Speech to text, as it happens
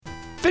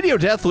Video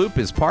Deathloop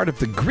is part of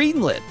the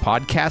Greenlit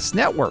Podcast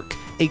Network,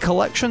 a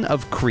collection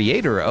of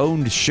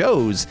creator-owned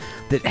shows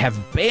that have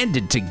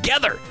banded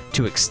together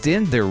to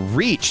extend their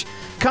reach.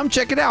 Come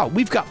check it out.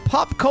 We've got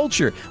pop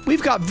culture.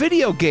 We've got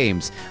video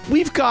games.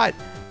 We've got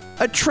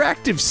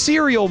attractive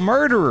serial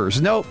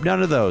murderers. Nope,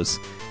 none of those.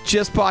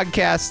 Just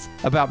podcasts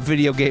about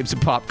video games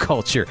and pop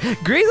culture.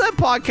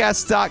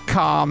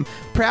 GreenLitPodcast.com.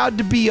 Proud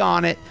to be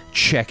on it.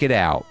 Check it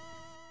out.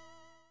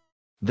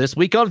 This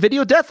week on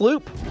Video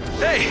Deathloop.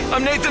 Hey,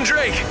 I'm Nathan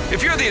Drake.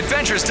 If you're the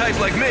adventurous type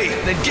like me,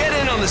 then get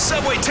in on the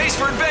Subway Taste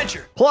for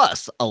Adventure.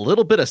 Plus, a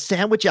little bit of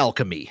sandwich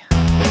alchemy.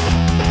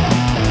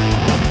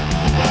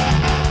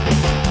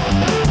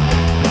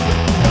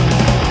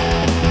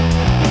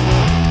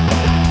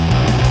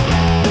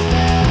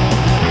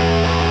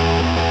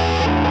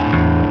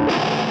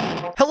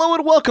 Hello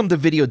and welcome to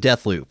Video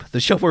Deathloop, the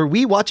show where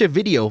we watch a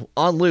video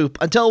on loop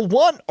until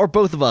one or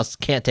both of us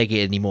can't take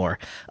it anymore.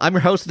 I'm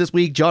your host this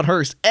week, John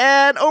Hurst,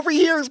 and over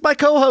here is my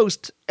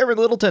co-host, Aaron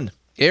Littleton.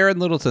 Aaron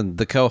Littleton,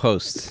 the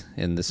co-host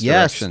in this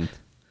direction.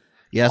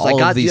 Yes, all I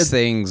got of these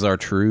things are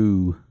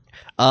true.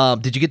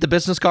 Did you get the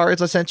business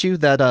cards I sent you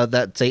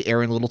that say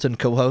Aaron Littleton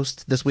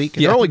co-host this week?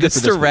 Yeah, they're only good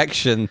this for this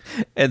direction,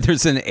 and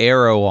there's an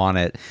arrow on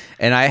it,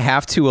 and I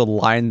have to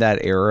align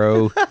that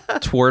arrow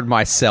toward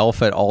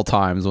myself at all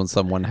times when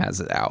someone has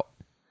it out.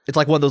 It's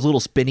like one of those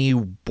little spinny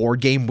board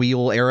game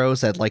wheel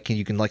arrows that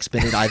you can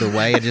spin it either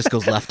way. It just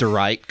goes left or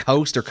right,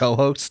 host or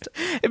co-host.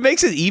 It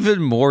makes it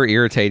even more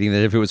irritating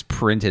than if it was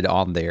printed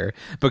on there,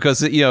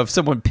 because if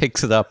someone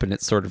picks it up and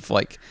it sort of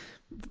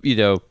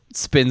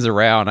spins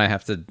around, I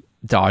have to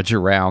dodge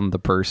around the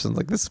person.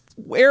 Like, this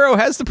arrow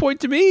has to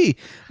point to me,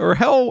 or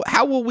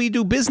how will we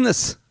do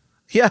business?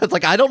 Yeah, it's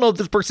like, I don't know if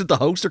this person's the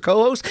host or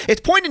co-host. It's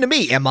pointing to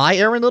me. Am I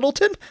Aaron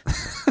Littleton?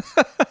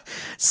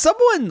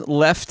 Someone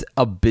left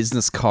a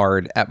business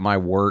card at my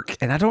work,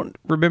 and I don't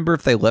remember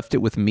if they left it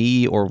with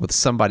me or with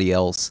somebody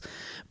else,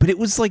 but it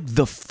was like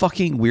the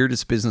fucking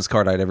weirdest business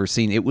card I'd ever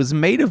seen. It was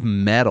made of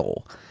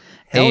metal,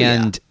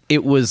 and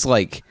it was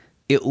like,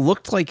 it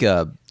looked like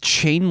a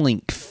chain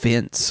link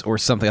fence or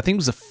something. I think it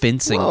was a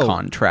fencing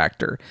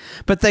contractor,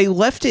 but they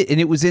left it,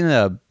 and it was in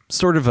a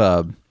sort of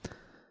a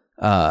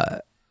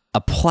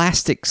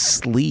plastic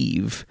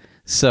sleeve.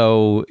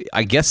 So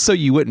I guess so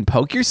you wouldn't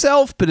poke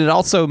yourself, but it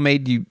also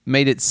made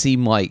it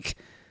seem like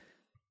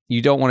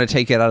you don't want to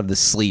take it out of the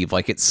sleeve,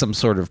 like it's some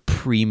sort of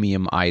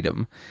premium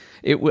item.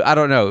 I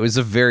don't know. It was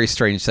a very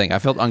strange thing. I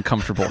felt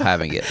uncomfortable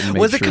having it, and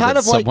made Was it sure kind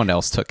that of like someone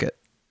else took it.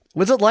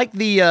 Was it like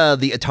the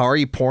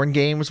Atari porn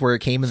games where it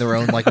came in their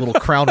own little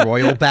Crown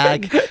Royal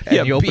bag?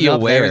 And you open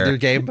up their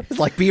game. It's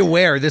like, be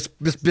aware, this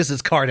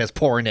business card has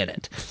porn in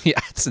it. Yeah,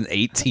 it's an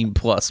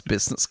 18-plus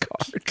business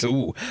card.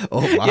 Ooh.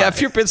 Oh my. Yeah,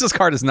 if your business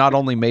card is not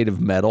only made of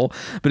metal,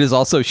 but is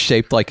also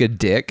shaped like a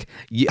dick,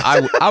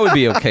 I would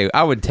be okay.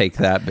 I would take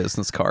that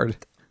business card.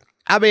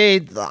 I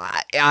mean,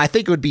 I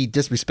think it would be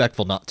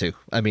disrespectful not to.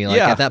 I mean,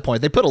 at that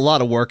point, they put a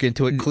lot of work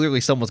into it. Clearly,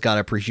 someone's got to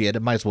appreciate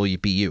it. Might as well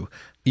be you.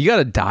 You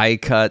got a die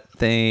cut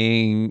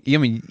thing. I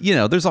mean,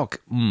 there's all.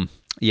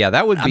 Yeah,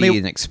 that would be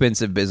an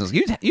expensive business.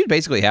 You'd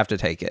basically have to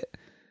take it.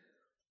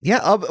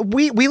 Yeah,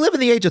 we live in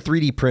the age of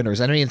 3D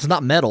printers. I mean, it's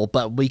not metal,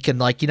 but we can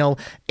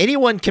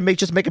anyone can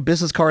make a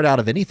business card out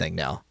of anything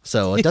now.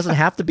 So it doesn't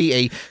have to be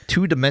a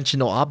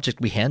two-dimensional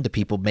object we hand to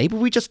people. Maybe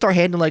we just start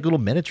handing little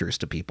miniatures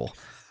to people.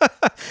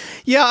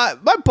 Yeah,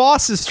 my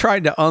boss is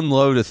trying to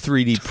unload a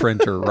 3D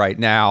printer right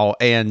now,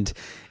 and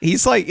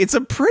he's like, it's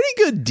a pretty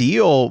good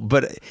deal,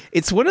 but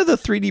it's one of the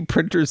 3D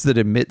printers that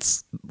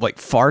emits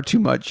far too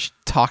much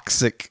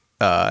toxic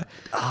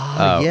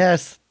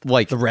yes,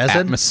 like the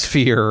resin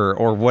atmosphere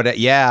or what.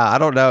 Yeah, I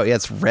don't know. Yeah,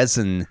 it's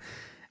resin.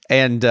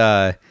 And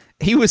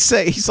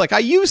he's like, I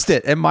used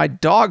it and my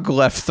dog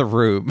left the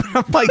room.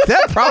 I'm like,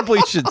 that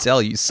probably should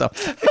tell you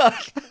something.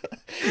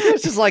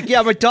 It's just like,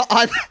 yeah, my dog,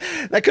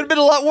 that could have been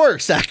a lot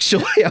worse,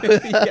 actually.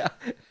 Yeah.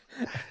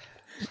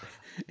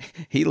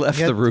 He left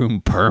the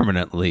room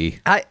permanently.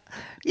 I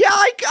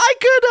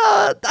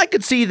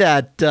could see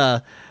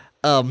that.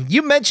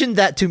 You mentioned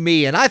that to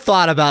me, and I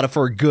thought about it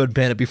for a good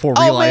minute before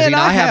realizing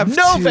I have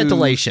no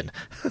ventilation.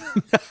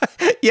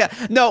 Yeah,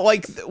 no,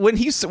 when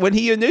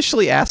he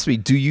initially asked me,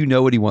 "Do you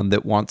know anyone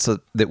that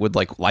would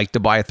like to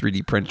buy a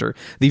 3D printer?"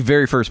 The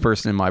very first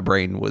person in my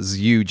brain was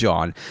you,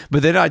 John.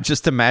 But then I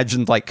just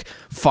imagined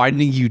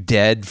finding you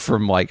dead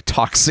from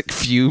toxic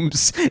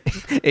fumes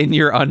in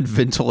your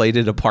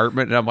unventilated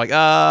apartment, and I'm like,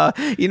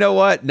 you know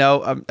what?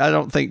 No, I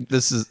don't think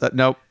this is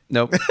nope.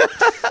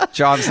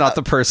 John's not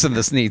the person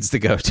this needs to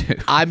go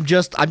to. I'm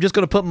just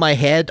gonna put my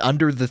head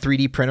under the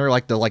 3D printer,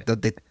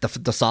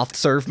 the soft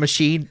serve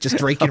machine, just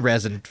drinking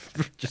resin,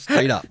 just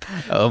straight up.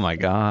 Oh my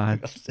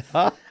god!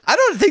 I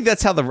don't think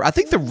that's how I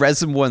think the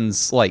resin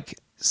ones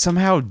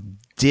somehow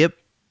dip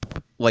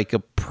a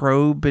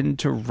probe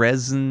into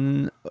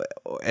resin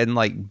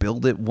and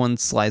build it one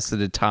slice at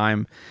a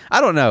time.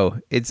 I don't know.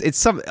 It's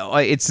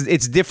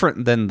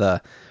different than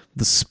the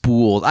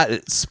spooled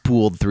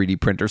 3D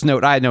printers.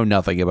 Note, I know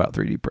nothing about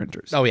 3D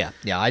printers. Oh yeah.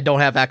 I don't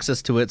have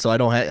access to it, so I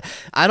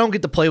don't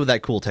get to play with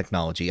that cool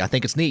technology. I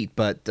think it's neat,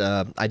 but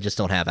I just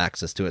don't have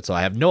access to it, so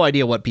I have no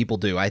idea what people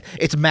do.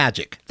 It's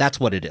magic. That's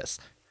what it is.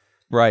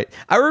 Right.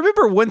 I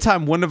remember one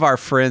time one of our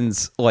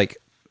friends like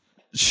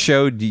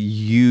showed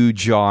you,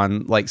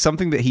 John, like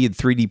something that he had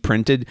 3D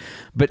printed,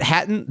 but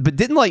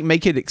didn't like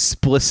make it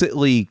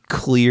explicitly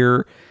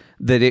clear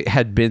that it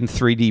had been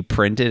 3D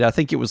printed. I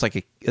think it was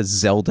like a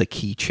Zelda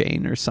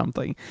keychain or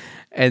something.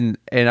 And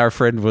our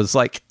friend was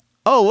like,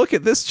 "Oh, look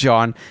at this,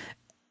 John."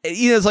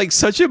 It's like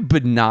such a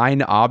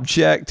benign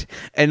object,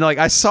 and like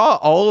I saw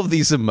all of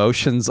these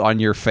emotions on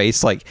your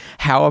face. Like,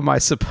 how am I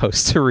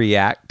supposed to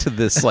react to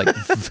this like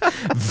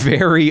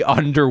very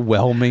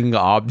underwhelming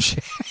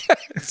object?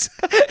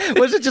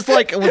 Was it just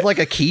like a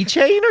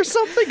keychain or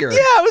something? Or? Yeah,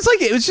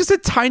 it was just a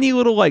tiny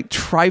little like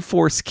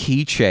Triforce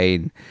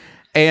keychain.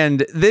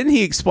 And then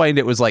he explained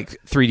it was like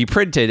 3D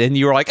printed, and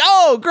you were like,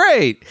 "Oh,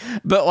 great!"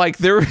 But like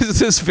there was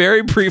this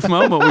very brief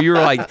moment where you were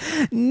like,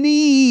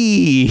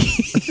 "Neat."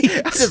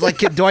 It's just like,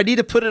 do I need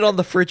to put it on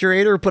the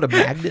refrigerator or put a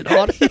magnet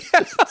on it?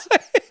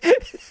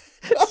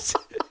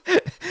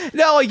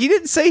 No, like you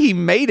didn't say he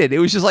made it. It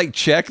was just like,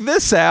 check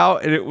this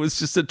out, and it was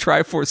just a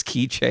Triforce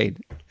keychain.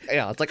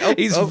 Yeah, it's like,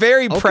 he's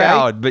very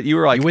proud, but you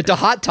were like, you went to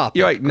Hot Topic.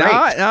 You're like,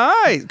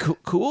 nice,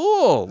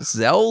 cool,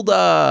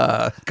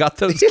 Zelda got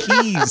those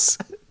keys.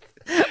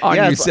 On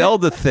your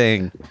Zelda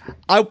thing.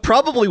 I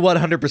probably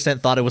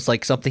 100% thought it was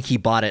like something he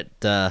bought at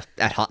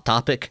Hot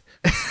Topic.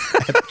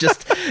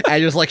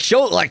 I was like,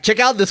 check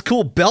out this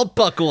cool belt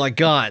buckle I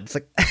got. It's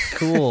like,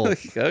 cool.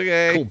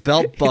 Okay. Cool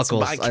belt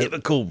buckles. It's My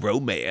Chemical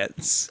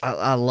Romance.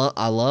 I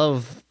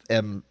love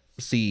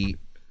MCR.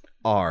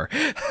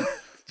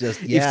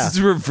 It's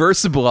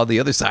reversible on the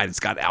other side.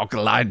 It's got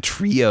Alkaline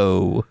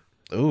Trio.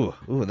 Ooh,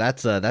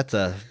 that's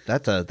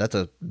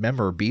a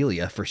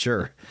memorabilia for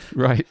sure.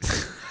 Right.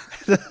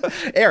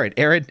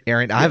 Aaron,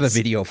 I have a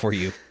video for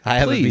you. I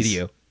have Please. a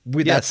video.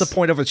 That's the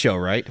point of a show,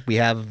 right? We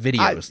have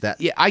videos.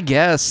 I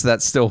guess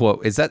that's still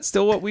what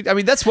we, I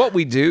mean, that's what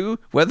we do.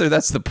 Whether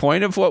that's the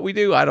point of what we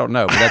do, I don't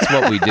know, but that's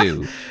what we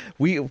do.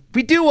 we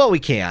do what we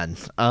can.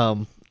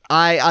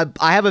 I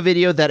have a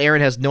video that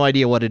Aaron has no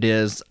idea what it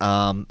is.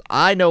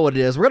 I know what it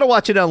is. We're going to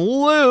watch it on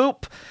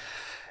loop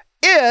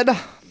in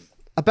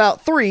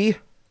about 3,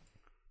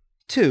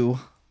 2,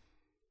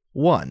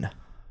 1.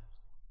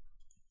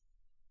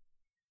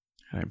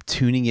 I'm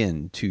tuning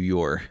in to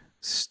your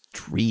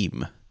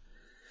stream.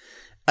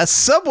 A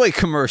Subway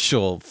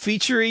commercial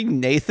featuring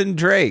Nathan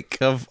Drake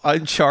of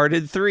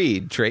Uncharted 3,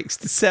 Drake's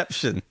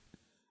Deception.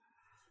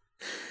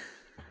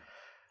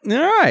 All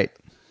right.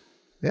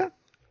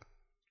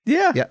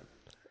 Yeah.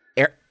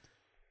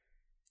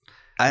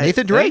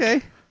 Nathan Drake.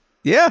 Okay.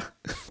 Yeah.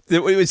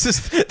 It was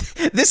just,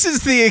 this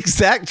is the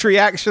exact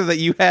reaction that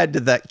you had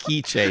to that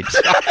keychain.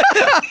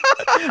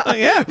 Oh,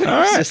 yeah. All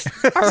right.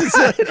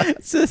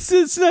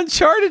 It's an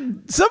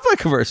Uncharted Subway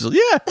commercial.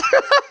 Yeah.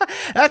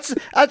 That's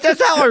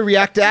how I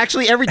react to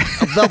actually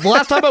the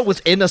last time I was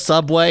in a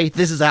Subway,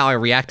 this is how I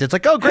reacted. It's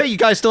like, oh great, you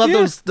guys still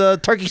have the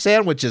turkey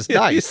sandwiches.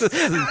 Nice.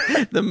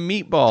 The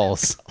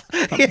meatballs.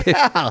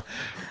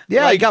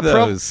 Yeah, like you got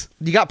those.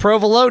 You got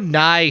provolone.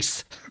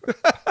 Nice.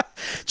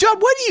 John,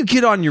 what do you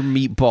get on your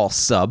meatball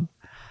sub?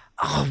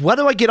 What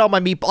do I get on my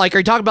meatball? Like, are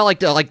you talking about like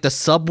the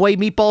Subway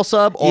meatball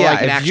sub, or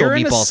like an actual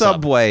meatball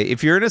sub?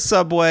 If you're in a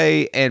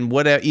Subway and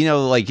whatever,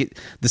 like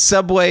the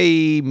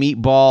Subway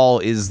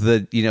meatball is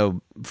the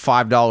 $5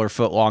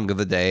 footlong of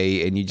the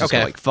day, and you just go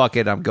like, fuck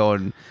it, I'm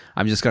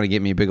just gonna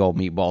get me a big old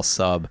meatball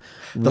sub.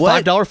 The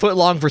 $5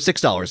 footlong for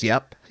 $6.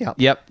 Yep.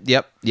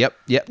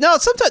 No,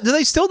 sometimes do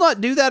they still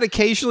not do that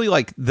occasionally?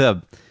 Like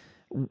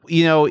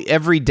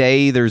every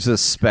day there's a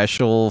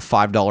special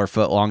 $5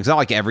 footlong. It's not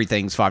like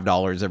everything's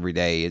 $5 every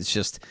day. It's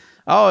just,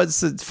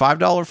 it's a $5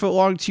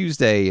 footlong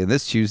Tuesday, and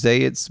this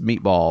Tuesday it's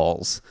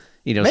meatballs.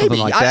 Something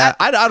like that.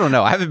 I don't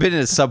know. I haven't been in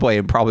a Subway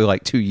in probably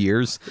like 2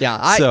 years.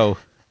 Yeah.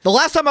 The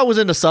last time I was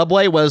in a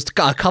Subway was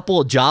a couple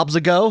of jobs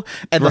ago,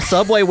 and the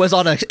Subway was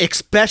on a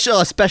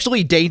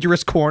especially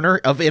dangerous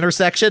corner of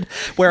intersection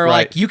where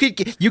like you could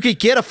get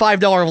a $5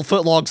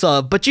 footlong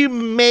sub, but you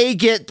may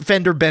get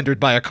fender bendered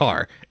by a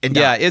car. And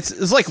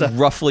it's like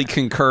roughly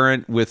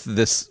concurrent with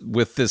this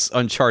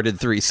Uncharted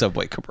 3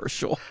 Subway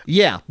commercial.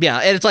 Yeah,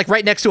 and it's like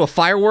right next to a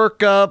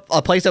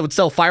place that would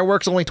sell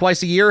fireworks only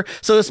twice a year,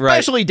 so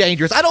especially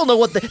dangerous. I don't know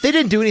what they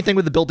didn't do anything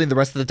with the building the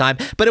rest of the time,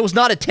 but it was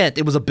not a tent;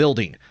 it was a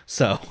building.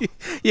 So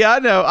yeah,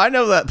 I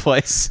know that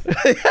place.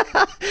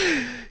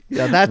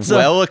 Yeah, that's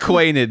well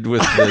acquainted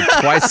with the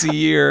twice a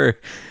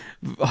year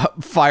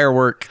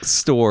firework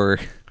store.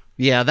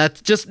 Yeah,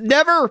 that's just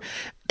never.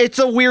 It's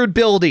a weird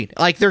building.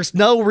 Like, there's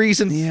no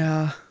reason.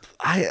 Yeah.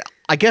 I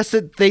guess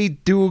that they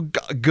do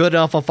good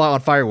enough on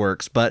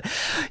fireworks, but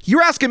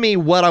you're asking me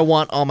what I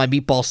want on my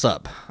meatball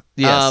sub.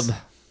 Yes.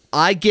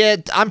 I'll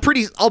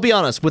be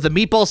honest, with a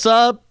meatball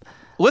sub.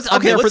 Let's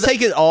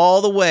take it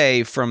all the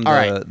way from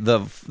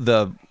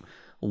the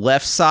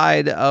left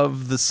side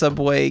of the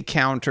Subway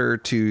counter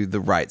to the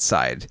right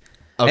side.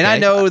 And I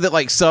know that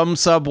like some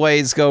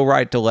subways go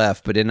right to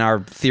left, but in our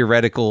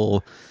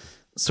theoretical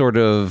sort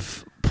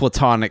of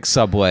platonic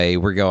subway,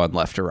 we're going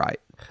left to right.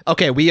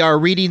 Okay, we are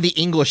reading the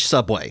English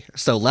subway,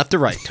 so left to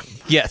right.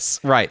 Yes,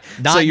 right.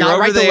 Not, so you're not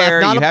over right there.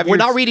 to left. You have We're your,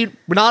 not reading.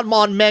 We're not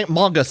on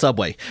manga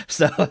subway.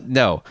 So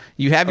no,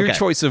 you have your Okay.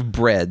 choice of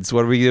breads.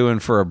 What are we doing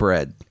for a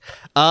bread?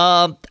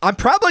 I'm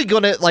probably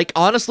gonna like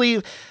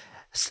honestly,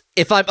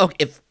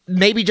 if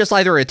maybe just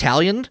either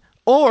Italian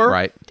or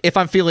Right. if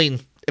I'm feeling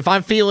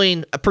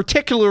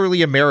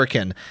particularly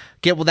American,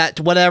 get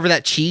whatever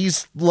that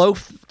cheese loaf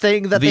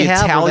thing that The they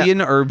have. or that-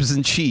 Italian herbs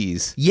and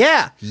cheese.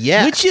 Yeah,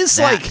 Which is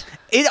that. like,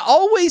 it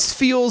always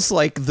feels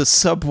like the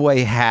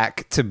Subway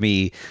hack to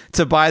me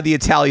to buy the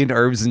Italian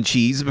herbs and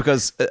cheese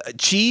because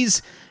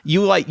cheese,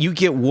 you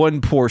get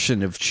one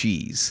portion of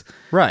cheese.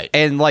 Right.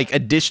 And like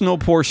additional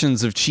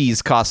portions of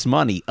cheese cost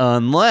money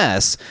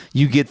unless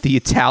you get the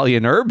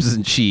Italian herbs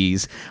and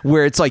cheese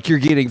where it's like you're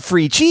getting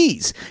free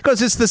cheese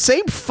because it's the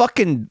same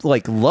fucking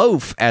like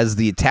loaf as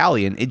the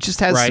Italian. It just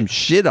has Right. some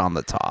shit on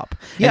the top.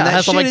 Yeah, and it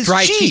has some, shit like, is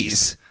dry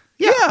cheese.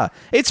 Yeah,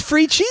 it's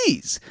free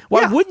cheese.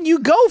 Why Yeah. wouldn't you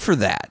go for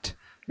that?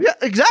 Yeah,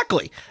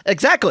 exactly.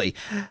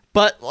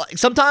 But like,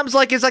 sometimes,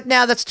 like it's like,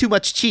 nah, that's too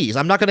much cheese.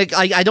 I'm not gonna.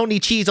 I don't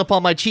need cheese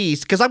upon my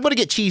cheese because I'm gonna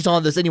get cheese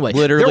on this anyway.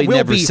 Literally There will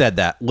never be- said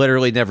that.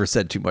 Literally never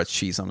said too much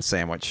cheese on a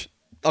sandwich.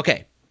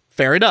 Okay,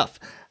 fair enough.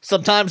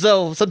 Sometimes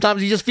though,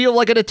 sometimes you just feel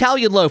like an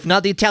Italian loaf,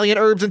 not the Italian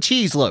herbs and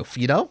cheese loaf.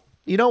 You know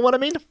what I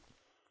mean?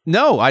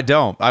 No, I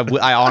don't.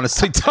 I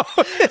honestly don't.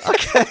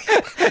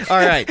 All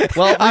right.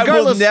 Well, I will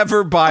regardless,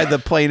 never buy the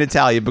plain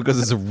Italian because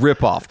it's a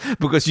ripoff.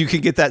 Because you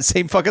can get that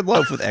same fucking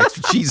loaf with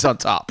extra cheese on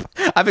top.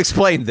 I've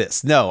explained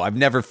this. No, I've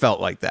never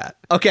felt like that.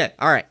 Okay,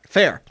 all right,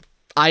 fair.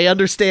 I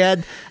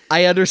understand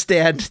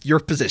your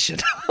position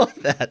on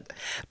that,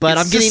 but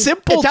I'm It's getting the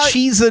simple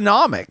Itali-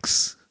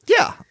 cheeseonomics.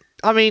 Yeah,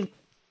 I mean,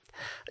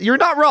 you're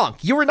not wrong.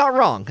 You were not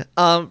wrong.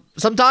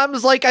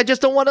 Sometimes, like, I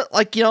just don't want to,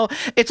 like,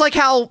 it's like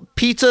how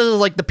pizza,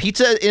 like, the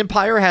pizza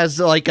empire has,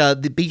 like,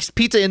 the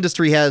pizza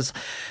industry has,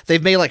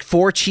 they've made, like,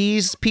 4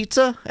 cheese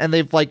pizza, and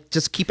they've, like,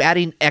 just keep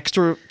adding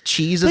extra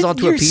cheeses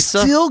onto a pizza.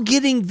 You're still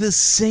getting the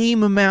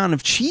same amount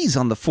of cheese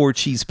on the 4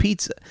 cheese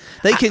pizza.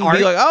 They can Are-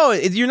 be like, oh,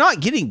 you're not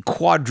getting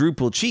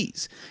quadruple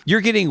cheese.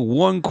 You're getting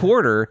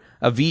 1/4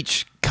 of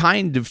each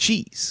kind of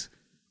cheese.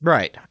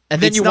 Right.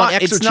 And then It's you not- want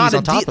extra it's not cheese a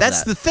on top of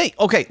That's that. the thing.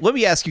 Okay, let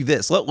me ask you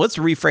this. Let's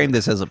reframe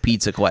this as a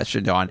pizza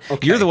question, John.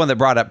 Okay. You're the one that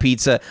brought up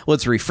pizza.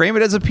 Let's reframe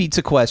it as a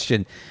pizza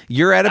question.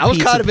 You're at a I was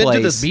pizza kind of place.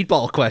 into this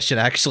meatball question,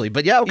 actually,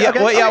 but yeah, okay. Yeah, okay,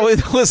 well, yeah.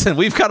 okay. Listen,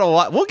 we've got a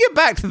lot. We'll get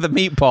back to the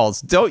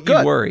meatballs. Don't you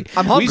Good. worry.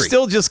 I'm hungry. We've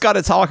still just got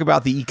to talk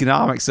about the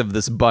economics of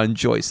this bun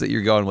choice that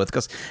you're going with.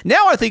 Because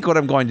now I think what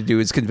I'm going to do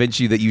is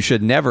convince you that you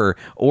should never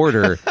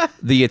order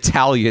the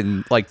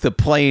Italian, like the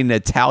plain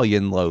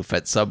Italian loaf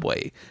at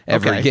Subway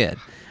ever Okay. again.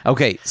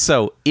 Okay,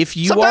 so if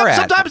you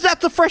Sometimes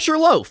that's a fresher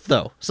loaf,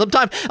 though.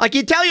 Sometimes, like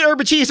Italian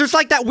urban cheese, there's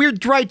like that weird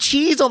dry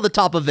cheese on the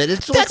top of it.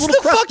 It's like that's a the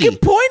little crusty. fucking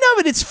point of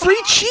it. It's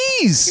free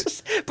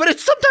cheese. But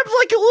it's sometimes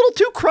like a little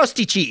too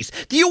crusty cheese.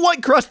 Do you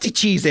want crusty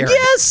cheese, Aaron?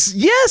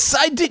 Yes,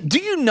 I did. Do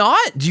you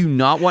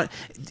not want?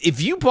 If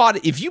you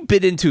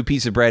bit into a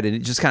piece of bread and it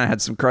just kind of had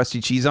some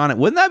crusty cheese on it,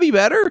 wouldn't that be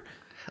better?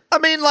 I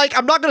mean, like,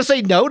 I'm not going to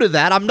say no to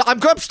that. I'm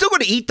still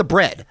going to eat the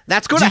bread.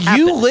 That's going to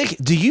happen.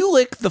 Do you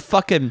lick the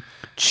fucking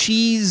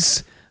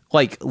cheese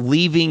like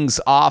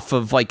leavings off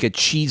of like a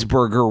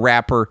cheeseburger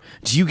wrapper?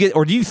 Do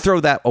you throw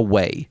that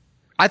away?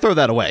 I throw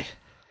that away.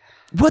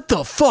 What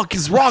the fuck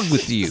is wrong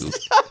with you?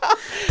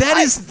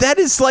 That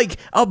is like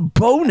a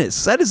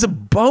bonus. That is a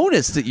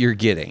bonus that you're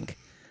getting.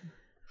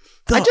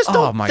 I just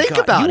don't think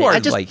about you it. Are I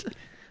just- like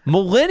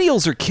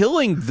millennials are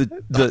killing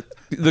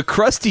the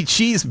crusty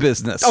cheese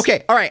business.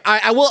 Okay, all right.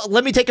 I will.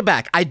 Let me take it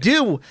back. I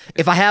do.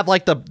 If I have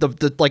like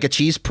the like a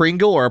cheese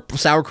Pringle or a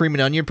sour cream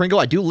and onion Pringle,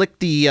 I do lick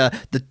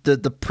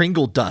the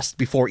Pringle dust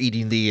before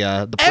eating the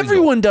Pringle.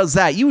 Everyone does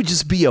that. You would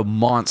just be a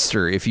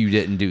monster if you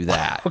didn't do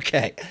that.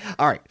 Okay.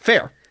 All right.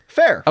 Fair.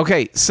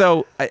 Okay,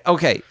 so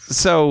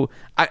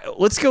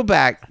let's go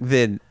back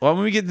then. Well,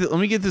 let me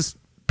get this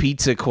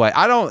pizza question.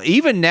 I don't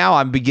even now.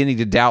 I'm beginning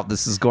to doubt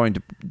this is going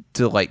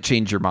to like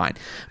change your mind.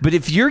 But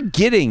if you're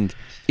getting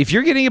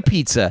a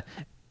pizza,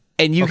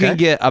 and you can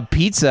get a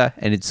pizza,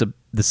 and it's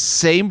the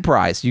same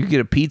price. You can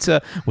get a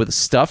pizza with a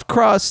stuffed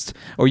crust,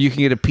 or you can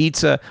get a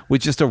pizza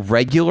with just a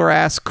regular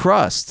ass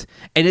crust,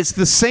 and it's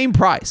the same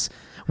price.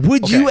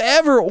 Would you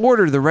ever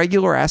order the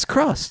regular ass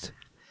crust?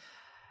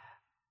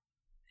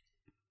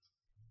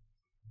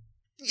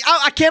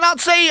 I cannot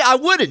say I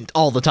wouldn't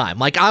all the time.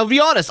 Like, I'll be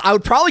honest, I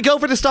would probably go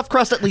for the stuffed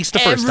crust at least the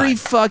first Every time.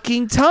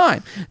 fucking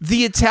time.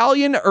 The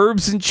Italian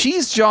herbs and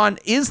cheese, John,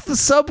 is the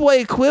Subway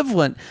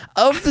equivalent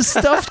of the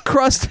stuffed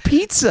crust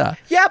pizza.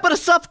 Yeah, but a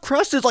stuffed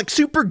crust is like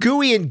super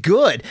gooey and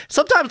good.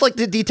 Sometimes like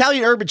the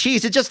Italian urban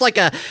cheese, it's just like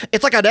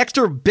it's like an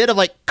extra bit of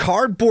like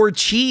cardboard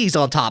cheese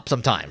on top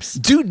sometimes.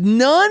 Dude,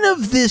 none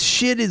of this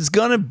shit is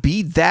gonna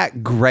be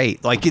that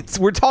great. Like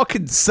we're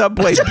talking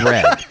Subway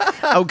bread,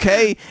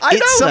 okay? I know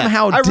It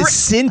somehow that.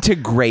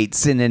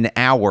 disintegrates in an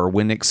hour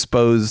when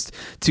exposed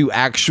to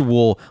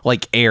actual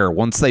like air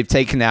once they've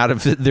taken out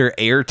of their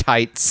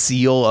airtight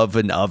seal of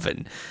an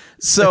oven.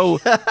 So,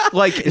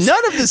 like,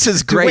 none of this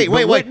is great.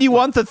 Wait. Wouldn't you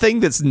want the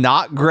thing that's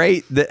not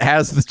great that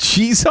has the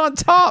cheese on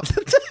top?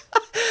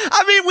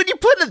 I mean, when you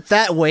put it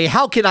that way,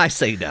 how can I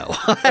say no?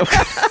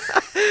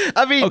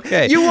 I mean,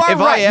 Okay. you are If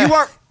right. You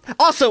are.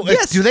 Also,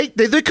 Yes. do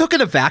they cook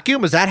in a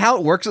vacuum? Is that how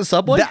it works at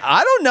Subway?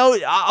 I don't know.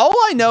 All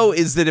I know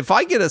is that if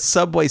I get a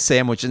Subway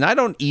sandwich and I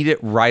don't eat it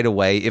right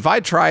away, if I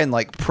try and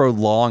like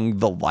prolong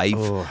the life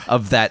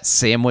of that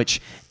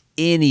sandwich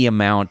any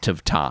amount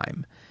of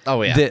time,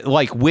 Oh, yeah. that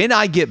like when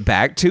I get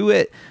back to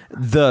it,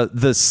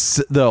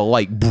 the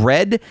like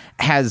bread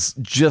has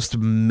just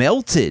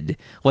melted.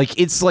 Like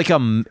it's like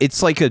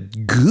a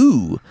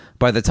goo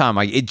by the time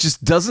it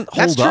just doesn't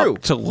hold That's true.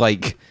 up to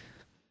like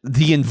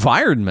the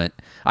environment.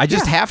 I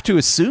just have to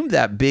assume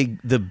that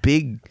the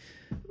big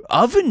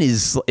oven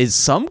is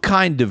some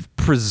kind of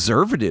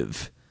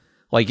preservative.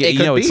 Like It you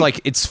could know, it's be.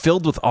 like it's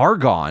filled with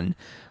argon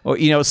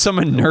or some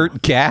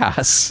inert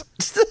gas.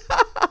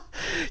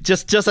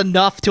 just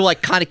enough to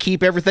like kind of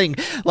keep everything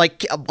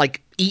like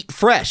eat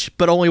fresh,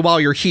 but only while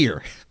you're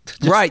here.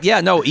 Right?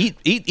 Yeah. No.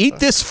 Eat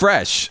this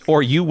fresh,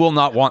 or you will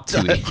not want to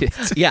eat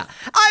it. Yeah,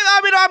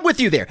 I mean, I'm with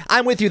you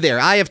there.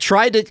 I have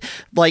tried to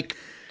like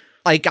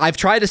I've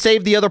tried to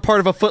save the other part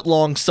of a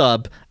foot-long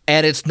sub,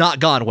 and it's not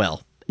gone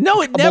well.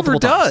 No, it never Multiple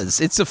times.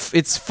 does.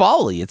 It's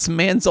folly. It's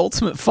man's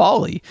ultimate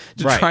folly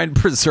to Right. try and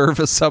preserve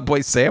a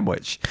Subway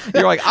sandwich.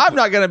 You're like, I'm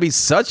not going to be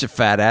such a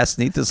fat ass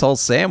and eat this whole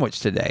sandwich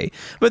today.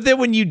 But then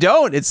when you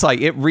don't, it's like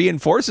it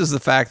reinforces the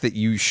fact that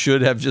you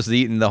should have just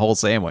eaten the whole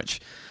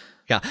sandwich.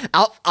 Yeah,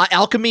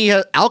 alchemy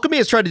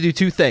has tried to do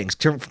two things: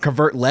 to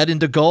convert lead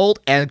into gold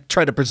and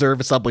try to preserve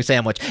a Subway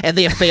sandwich, and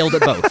they have failed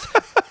at both.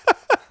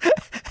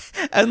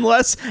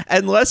 Unless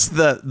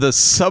the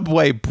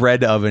Subway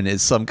bread oven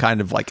is some kind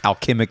of like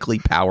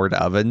alchemically powered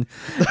oven.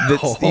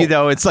 That's,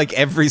 it's like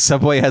every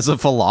Subway has a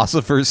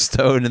philosopher's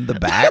stone in the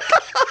back.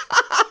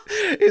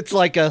 It's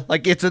like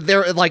it's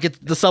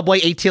the Subway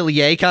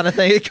atelier kind of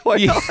thing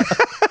going on.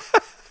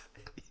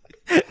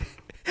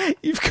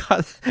 You've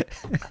got,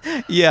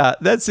 yeah,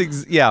 that's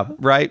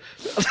right.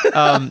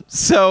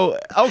 So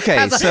okay,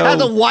 Has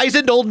a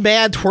wizened old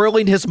man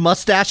twirling his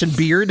mustache and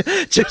beard.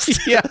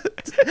 Just yeah,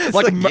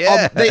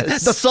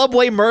 yes. The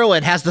Subway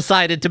Merlin has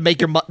decided to make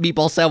your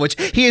meatball sandwich.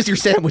 He is your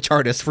sandwich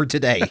artist for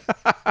today.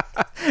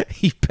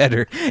 he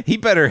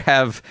better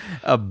have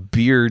a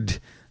beard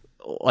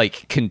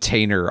like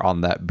container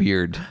on that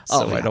beard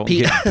so yeah. I don't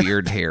get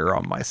beard hair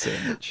on my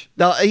sandwich.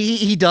 No,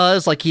 he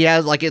does. Like he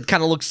has, like it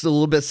kind of looks a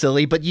little bit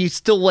silly, but you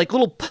still like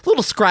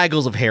little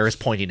scraggles of hair is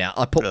pointing out,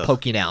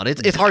 poking out.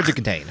 It's hard to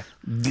contain.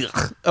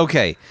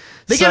 Okay,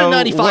 They get a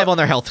 95 on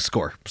their health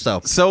score.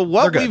 So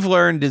what good. we've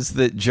learned is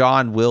that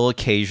John will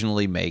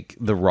occasionally make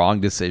the wrong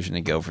decision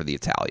and go for the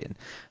Italian.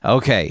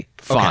 Okay,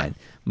 fine. Okay.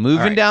 Moving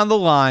All right. down the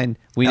line,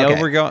 we know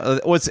Okay. we're going.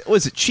 Was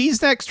it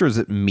cheese next or is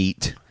it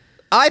meat?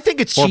 I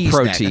think it's Or cheese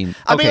protein. neck.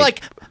 I mean,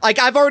 Okay. like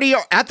I've already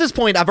at this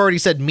point I've already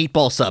said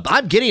meatball sub.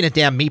 I'm getting a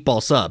damn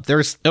meatball sub.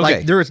 There's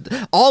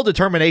all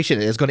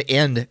determination is going to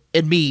end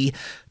in me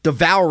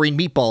devouring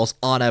meatballs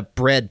on a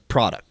bread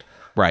product.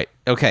 Right.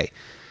 Okay.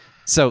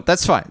 So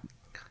that's fine.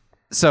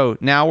 So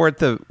now we're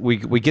at we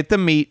get the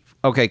meat.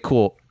 Okay,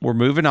 cool. We're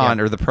moving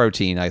on, or the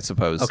protein, I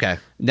suppose. Okay.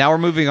 Now we're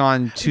moving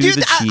on to Dude,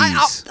 the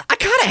cheese. I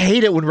kind of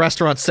hate it when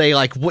restaurants say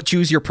like, "What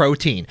choose your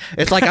protein?"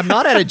 It's like I'm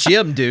not at a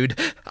gym, dude.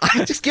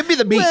 Just give me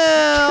the meat.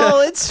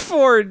 Well, it's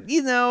for,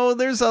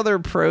 there's other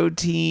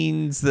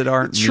proteins that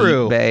aren't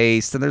True.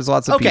 meat-based, and there's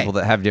lots of Okay. people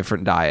that have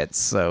different diets,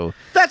 so...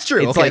 That's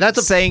true. It's Okay, like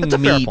that's saying a fair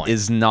meat point.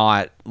 is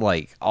not,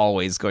 like,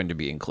 always going to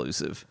be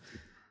inclusive.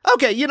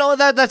 Okay,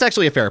 that's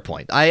actually a fair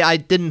point. I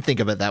didn't think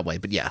of it that way,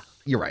 but yeah,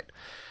 you're right.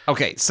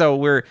 Okay, so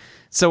we're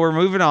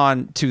moving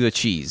on to the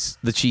cheese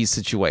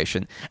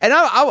situation, and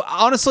I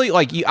honestly,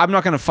 like, I'm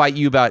not going to fight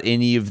you about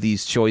any of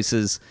these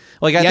choices.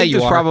 Like, I Yeah, think you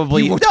there's are.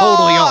 probably You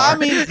totally are. I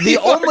mean, the You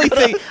are only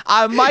thing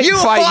I might You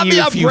fight fought you me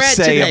if on you bread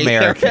say today,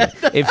 American.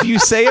 If you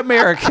say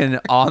American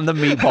on the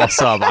meatball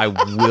sub, I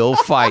will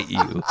fight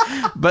you.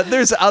 But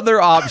there's other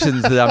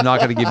options that I'm not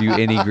going to give you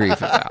any grief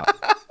about.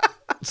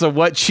 So,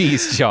 what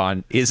cheese,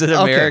 John? Is it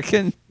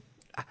American?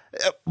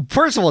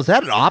 First of all, is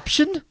that an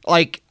option?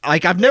 Like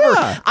I've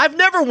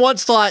never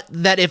once thought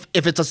that if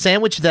it's a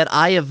sandwich that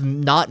I have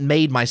not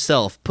made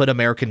myself, put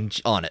American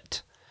on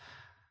it.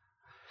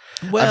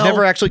 Well, I've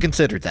never actually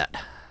considered that.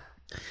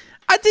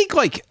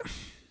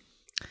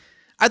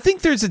 I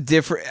think there's a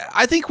different.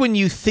 I think when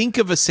you think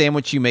of a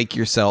sandwich you make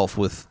yourself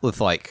with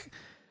like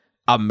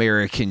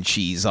American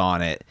cheese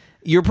on it,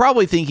 you're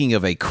probably thinking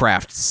of a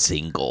Kraft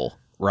single,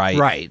 right?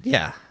 Right,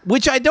 yeah.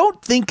 Which I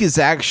don't think is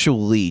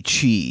actually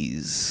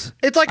cheese.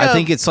 It's like I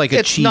think it's like a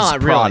it's cheese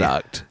not really.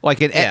 product.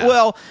 Like an Yeah.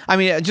 well, I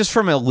mean, just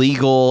from a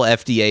legal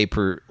FDA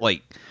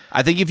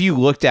I think if you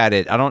looked at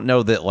it, I don't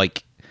know that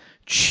like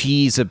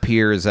cheese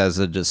appears as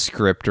a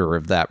descriptor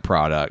of that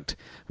product.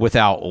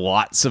 without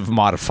lots of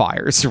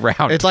modifiers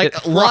around. It's like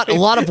it, a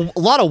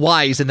lot of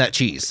Y's in that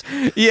cheese.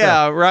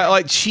 Yeah, right.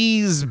 Like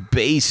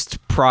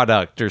cheese-based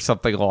product or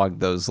something along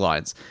those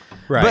lines.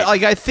 Right. But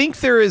like, I think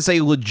there is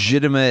a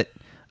legitimate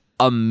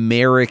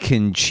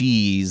American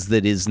cheese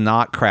that is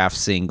not Kraft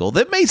single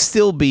that may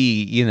still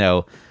be,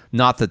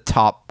 not the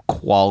top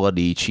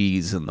quality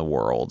cheese in the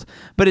world,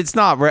 but it's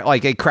not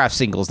like a Kraft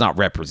single is not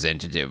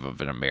representative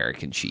of an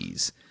American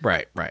cheese.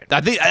 Right.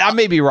 I think I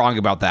may be wrong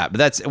about that, but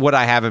that's what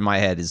I have in my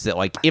head is that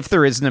like if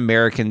there is an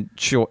American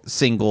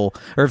single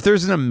or if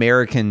there's an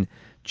American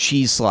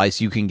cheese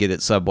slice you can get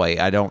at Subway,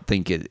 I don't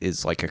think it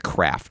is like a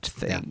Kraft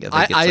thing.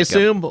 I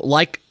assume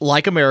like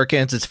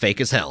Americans, it's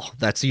fake as hell.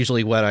 That's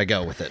usually what I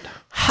go with it.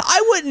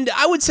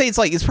 I would say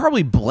it's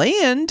probably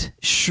bland,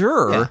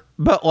 sure, Yeah.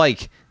 but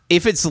like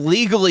if it's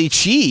legally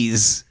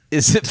cheese,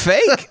 is it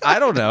fake? I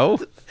don't know.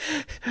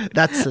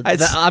 That's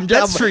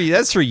for you.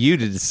 That's for you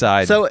to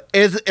decide. So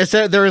is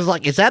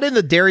that in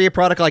the dairy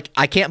product? Like,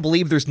 I can't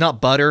believe there's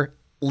not butter,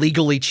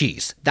 legally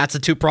cheese. That's the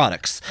two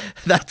products.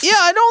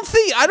 I don't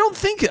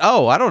think.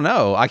 Oh, I don't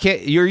know. I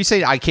can't. You're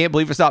saying I can't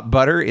believe it's not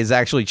butter is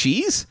actually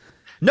cheese?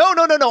 No.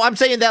 I'm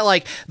saying that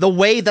like the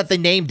way that they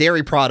name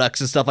dairy products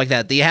and stuff like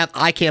that, they have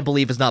I can't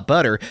believe it's not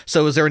butter.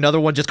 So is there another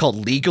one just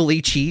called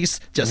legally cheese?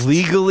 Just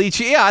legally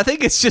cheese? Yeah, I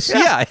think it's just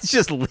it's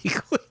just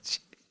legally cheese.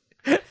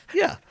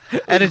 Yeah.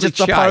 And it's just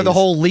a part of the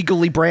whole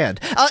legally brand.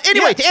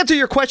 Anyway, to answer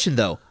your question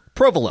though,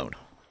 provolone.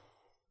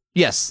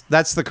 Yes,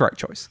 that's the correct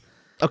choice.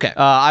 Okay.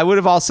 I would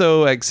have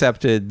also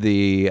accepted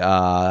the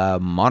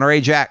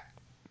Monterey Jack.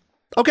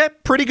 Okay,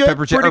 pretty good.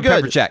 Pepper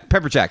Jack.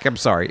 Pepper Jack. I'm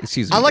sorry.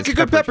 Excuse me. I like a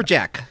good pepper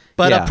jack.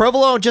 But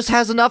provolone just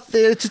has enough.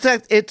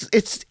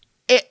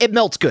 It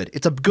melts good.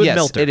 It's a good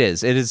melter. It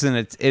is. It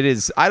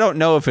is. I don't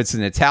know if it's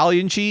an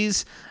Italian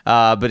cheese,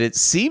 but it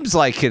seems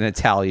like an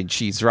Italian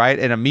cheese, right?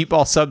 And a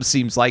meatball sub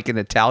seems like an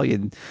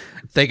Italian.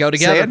 They go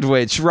together.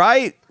 Sandwich,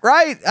 right?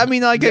 I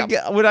mean, like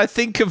when I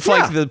think of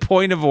like the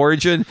point of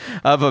origin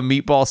of a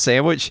meatball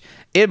sandwich,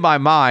 in my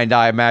mind,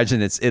 I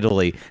imagine it's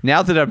Italy.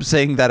 Now that I'm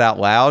saying that out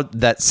loud,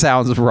 that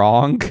sounds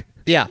wrong.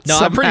 Yeah. No,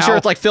 somehow. I'm pretty sure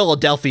it's like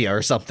Philadelphia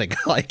or something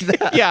like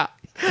that. Yeah.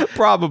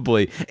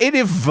 Probably. It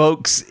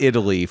evokes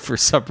Italy for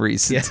some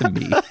reason to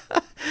me.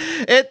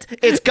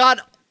 It's got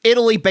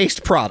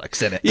Italy-based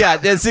products in it. Yeah,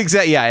 that's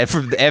exactly. Yeah,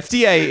 from the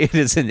FDA, it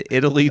is an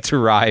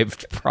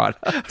Italy-derived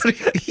product.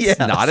 It's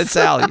not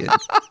Italian.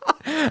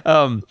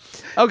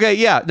 Okay,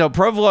 yeah, no,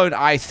 provolone.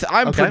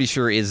 I'm pretty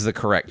sure is the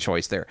correct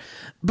choice there.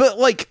 But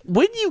like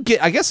when you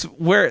get, I guess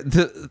where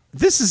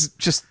this is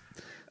just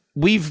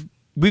we've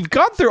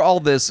gone through all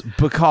this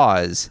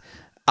because.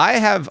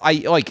 I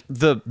like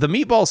the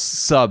meatball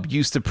sub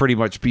used to pretty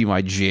much be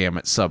my jam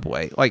at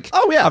Subway. Like,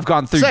 oh yeah, I've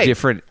gone through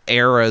different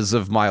eras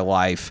of my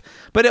life,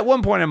 but at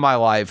one point in my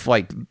life,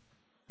 like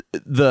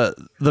the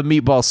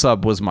meatball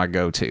sub was my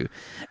go-to,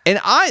 and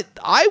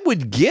I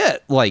would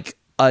get like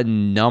a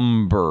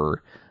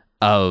number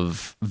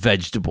of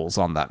vegetables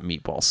on that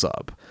meatball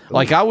sub.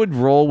 Like I would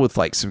roll with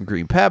like some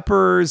green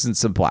peppers and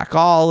some black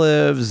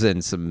olives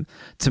and some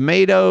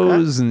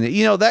tomatoes and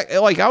that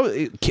like I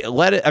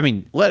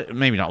would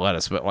maybe not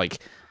lettuce, but like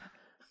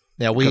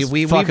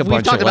we've talked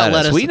about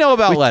lettuce. We know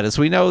about lettuce.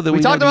 We know that we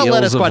talked about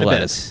lettuce quite a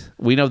bit.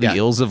 We know the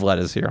ills of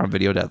lettuce here on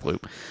Video Death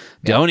Loop.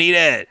 Don't eat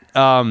it.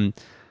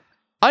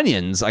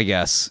 Onions, I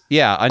guess.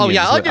 Yeah, onions. Oh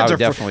yeah, onions I are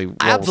definitely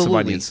roll some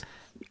onions.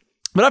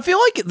 But I feel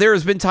like there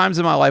has been times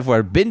in my life where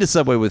I've been to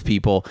Subway with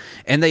people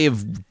and they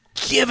have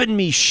given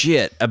me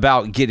shit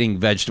about getting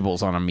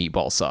vegetables on a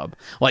meatball sub.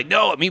 Like,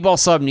 no, a meatball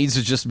sub needs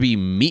to just be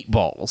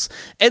meatballs.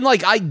 And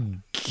like, I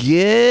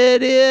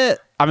get it.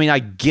 I mean, I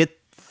get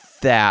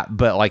that,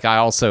 but like, I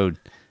also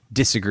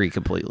disagree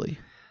completely.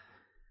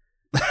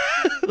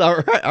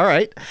 All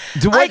right.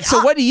 So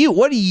what do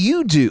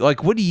you do?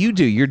 Like, what do you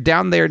do? You're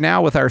down there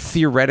now with our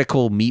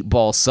theoretical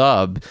meatball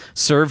sub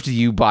served to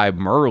you by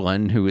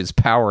Merlin, who is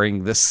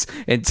powering this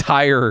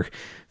entire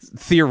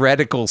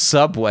theoretical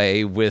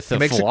Subway with a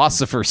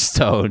philosopher's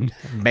stone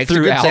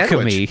through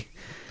alchemy. Sandwich.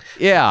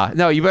 Yeah,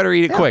 no, you better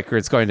eat it quick or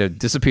it's going to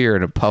disappear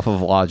in a puff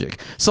of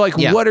logic. So like,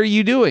 what are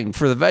you doing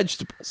for the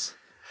vegetables?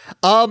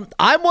 I'm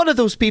one of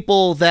those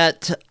people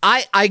that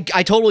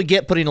I totally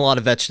get putting a lot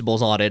of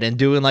vegetables on it and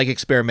doing like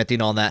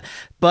experimenting on that.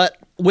 But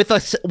with a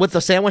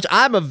sandwich,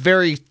 I'm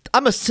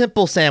a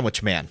simple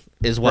sandwich man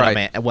is what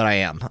I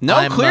am.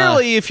 No,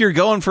 clearly if you're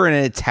going for an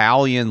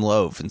Italian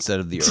loaf instead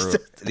of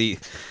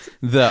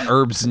the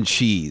herbs and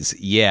cheese,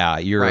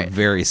 you're a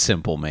very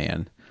simple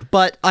man.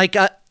 But like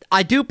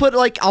I do put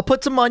I'll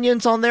put some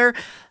onions on there.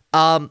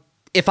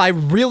 If I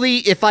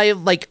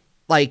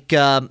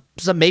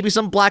maybe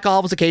some black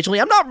olives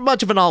occasionally. I'm not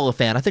much of an olive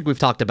fan. I think we've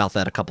talked about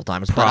that a couple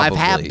times, but I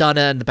have done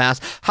it in the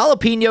past.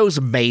 Jalapenos,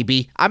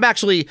 maybe. I'm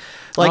actually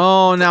like.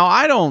 Oh, now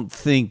I don't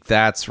think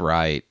that's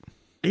right.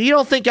 You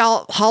don't think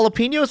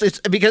jalapenos? It's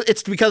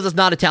because it's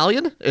not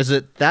Italian. Is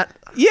it that?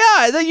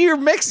 Yeah, then you're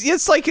mix.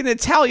 It's like an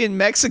Italian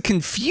Mexican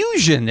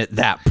fusion at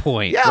that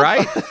point,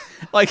 right?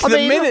 Like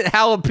minute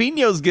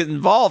jalapenos get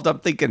involved, I'm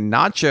thinking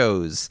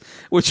nachos,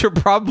 which are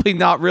probably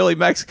not really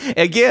Mexican.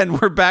 Again,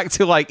 we're back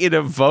to like it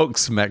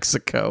evokes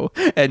Mexico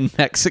and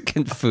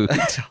Mexican food.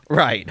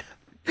 Right.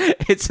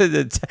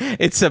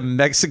 It's a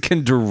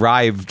Mexican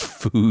derived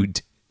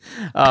food.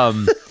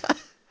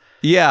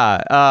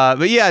 Yeah,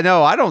 but yeah,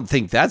 no, I don't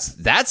think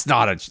that's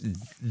not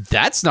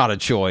a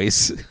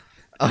choice.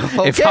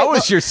 Okay, if I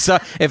was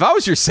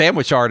your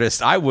sandwich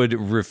artist, I would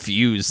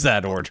refuse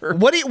that order.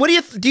 What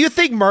do you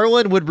think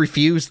Merlin would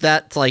refuse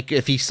that? Like,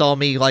 if he saw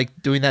me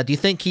like doing that, do you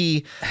think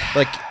he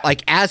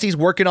like as he's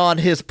working on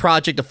his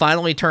project to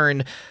finally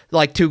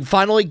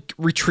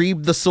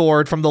retrieve the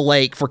sword from the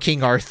lake for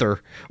King Arthur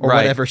or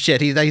whatever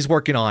shit he's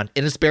working on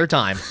in his spare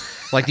time?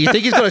 Like, do you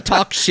think he's going to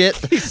talk shit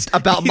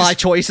about my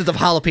choices of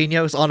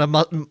jalapenos on a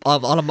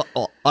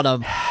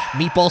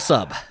meatball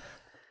sub?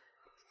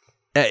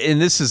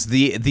 And this is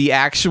the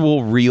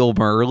actual real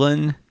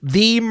Merlin.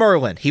 The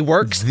Merlin. He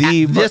works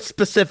at this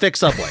specific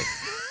Subway.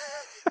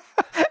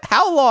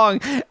 How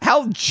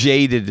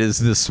jaded is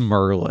this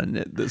Merlin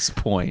at this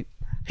point?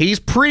 He's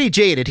pretty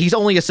jaded. He's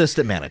only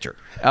assistant manager.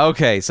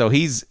 Okay, so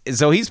he's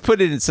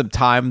put in some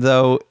time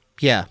though.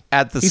 Yeah,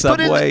 at the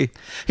Subway.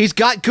 He's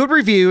got good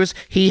reviews.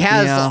 He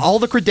has all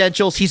the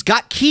credentials. He's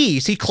got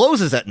keys. He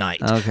closes at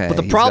night. Okay, but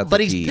the problem,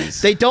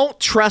 they don't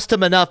trust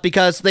him enough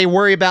because they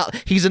worry about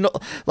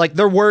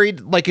they're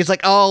worried it's like,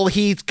 oh,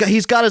 he's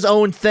got his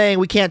own thing.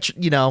 We can't,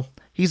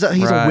 he's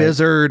a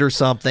wizard or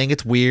something.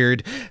 It's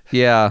weird.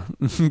 Yeah.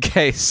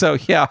 Okay. So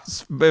yeah,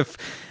 if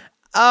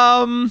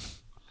the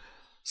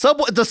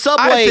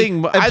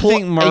Subway, I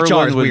think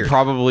Merlin would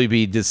probably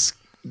be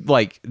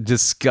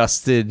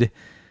disgusted.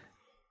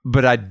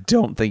 But I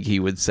don't think he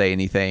would say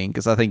anything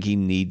because I think he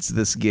needs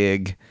this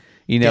gig.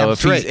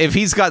 If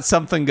he's got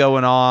something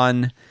going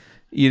on,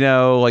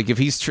 like if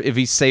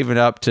he's saving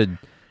up to,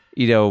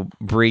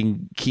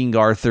 bring King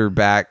Arthur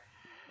back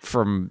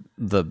from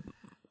the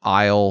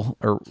Isle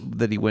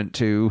that he went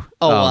to.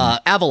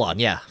 Avalon,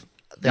 yeah.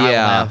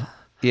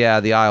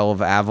 The Isle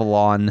of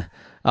Avalon.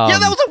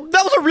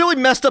 That was a really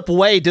messed up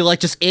way to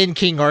just end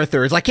King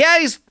Arthur. It's like,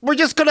 we're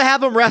just gonna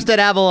have him rest at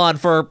Avalon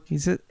for.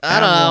 He's at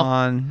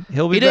Avalon.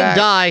 He didn't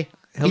die.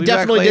 He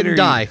definitely didn't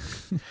die.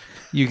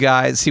 You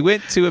guys, he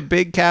went to a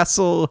big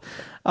castle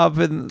up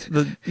in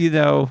the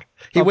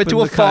He went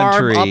to a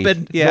farm up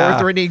in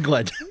northern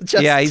England.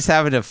 He's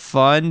having a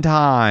fun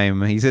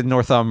time. He's in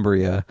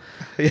Northumbria.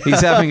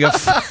 He's having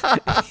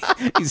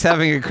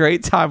a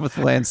great time with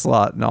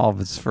Lancelot and all of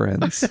his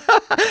friends.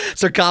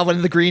 Sir Gawain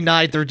and the Green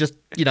Knight, they're just,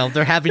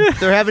 they're having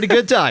a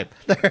good time.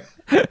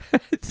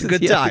 It's a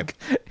good time.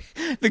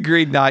 The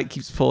Green Knight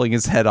keeps pulling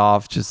his head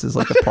off just as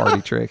like a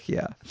party trick.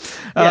 Yeah.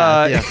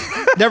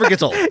 Never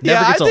gets old.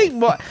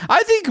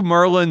 I think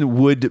Merlin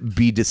would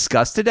be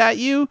disgusted at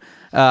you.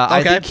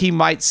 I think he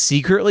might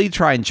secretly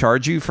try and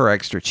charge you for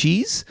extra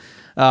cheese,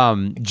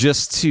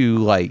 just to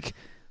like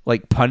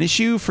punish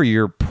you for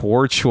your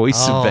poor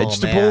choice of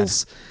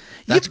vegetables. Man.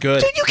 That's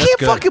good. Dude, you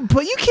can't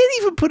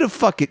even put a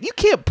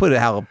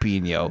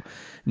jalapeno.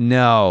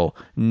 No.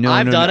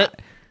 I've done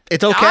it.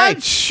 It's okay. I'm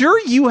sure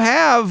you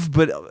have,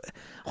 but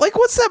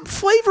what's that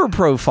flavor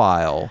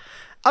profile?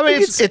 I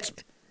mean, it's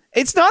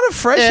not a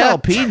fresh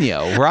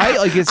jalapeno, right?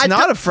 Like it's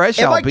not a fresh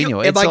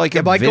jalapeno. It's like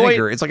a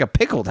vinegar. It's like a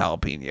pickled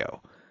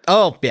jalapeno.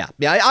 Oh yeah.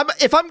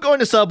 If I'm going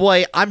to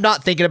Subway, I'm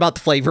not thinking about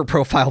the flavor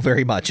profile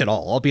very much at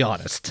all. I'll be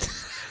honest.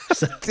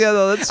 So,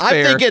 that's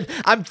fair.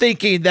 I'm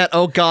thinking that,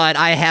 oh God,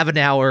 I have an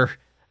hour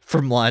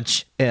from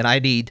lunch and I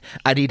need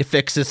to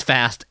fix this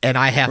fast, and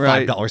I have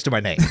 $5 to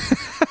my name.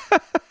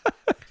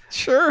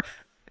 Sure.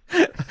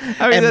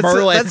 I mean,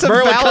 that's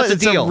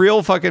a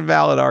real fucking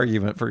valid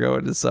argument for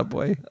going to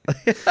Subway.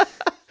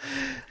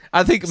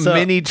 I think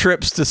many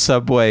trips to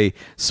Subway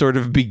sort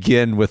of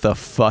begin with a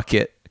fuck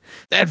it.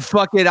 And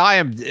fuck it,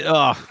 I'm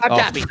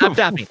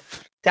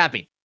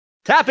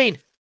tapping.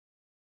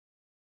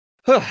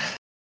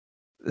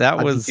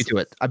 That was...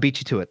 I beat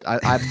you to it.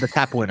 I'm the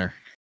tap winner.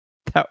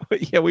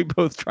 We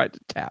both tried to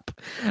tap.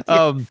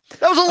 That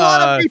was a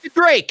lot of Nathan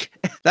Drake.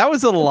 That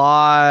was a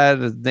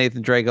lot of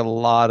Nathan Drake, a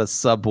lot of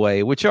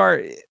Subway, which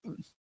are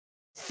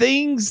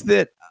things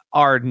that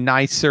are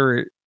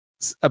nicer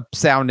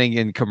sounding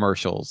in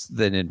commercials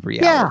than in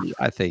reality,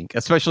 I think,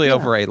 especially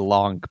over a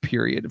long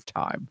period of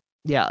time.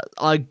 Yeah,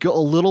 a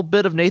little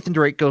bit of Nathan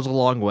Drake goes a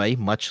long way,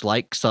 much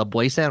like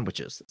Subway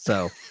sandwiches.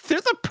 So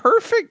they're the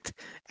perfect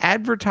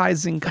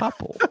advertising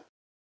couple.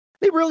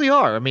 They really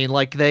are. I mean,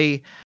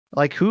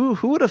 who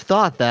would have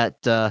thought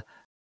that the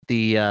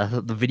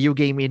video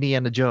game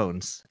Indiana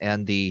Jones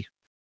and the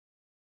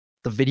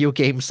video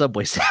game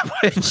Subway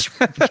sandwich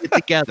would get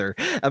together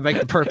and make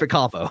the perfect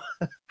combo?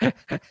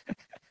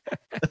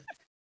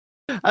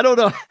 I don't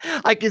know.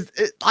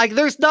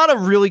 There's not a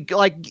really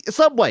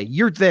Subway.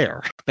 You're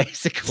there,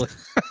 basically.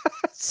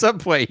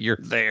 Subway, you're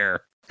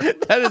there.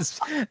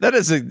 That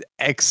is an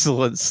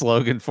excellent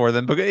slogan for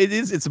them,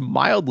 because it's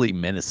mildly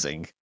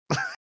menacing.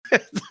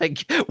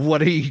 It's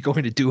what are you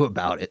going to do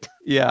about it?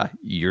 Yeah,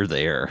 you're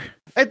there.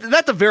 And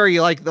that's a very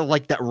like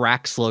that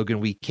rack slogan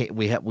we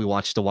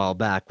watched a while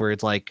back, where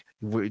it's like,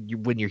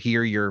 when you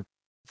hear your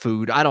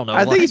food. I don't know.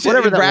 I think it's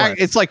whatever that was.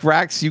 It's like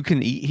racks you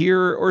can eat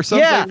here or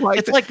something. Yeah, like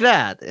it's like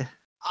that.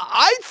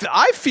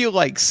 I feel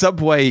like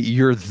Subway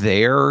you're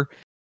there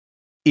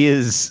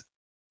is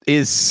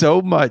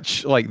so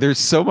much like there's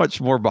so much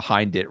more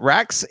behind it.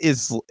 Racks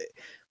is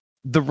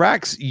the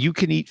Racks you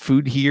can eat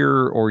food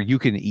here or you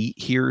can eat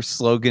here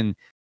slogan.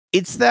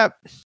 It's that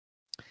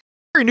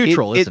very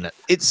neutral, isn't it?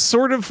 It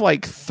sort of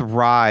like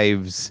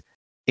thrives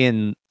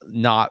in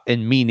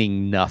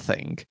meaning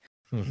nothing.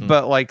 Mm-hmm.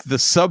 But like the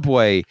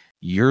Subway,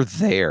 you're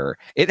there.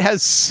 It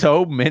has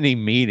so many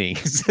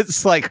meanings.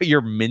 It's like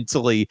you're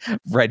mentally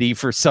ready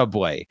for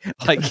Subway.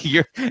 Like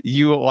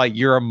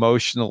you're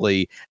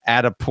emotionally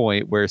at a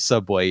point where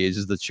Subway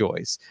is the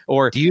choice.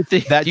 Or do you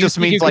think that just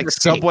means like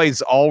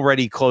Subway's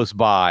already close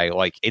by?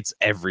 Like it's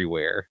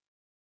everywhere.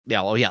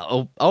 Yeah. Oh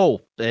yeah.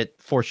 It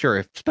for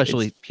sure,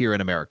 especially here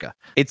in America.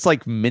 It's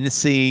like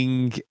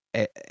menacing,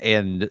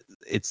 and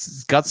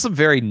it's got some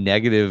very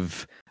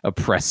negative,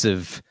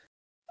 oppressive,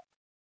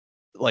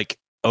 like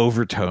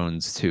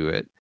overtones to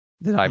it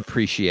that I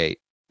appreciate.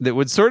 That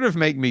would sort of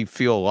make me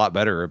feel a lot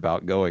better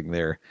about going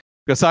there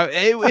because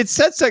it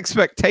sets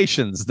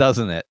expectations,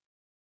 doesn't it?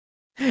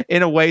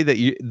 In a way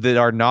that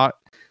are not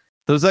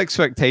those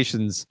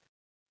expectations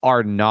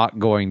are not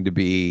going to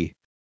be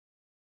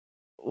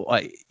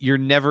like they're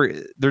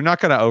not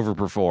going to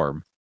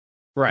overperform.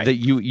 Right. That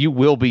you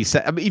will be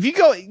set. I mean, if you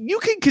go, you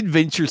can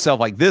convince yourself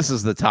like this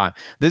is the time.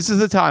 This is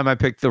the time I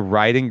picked the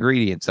right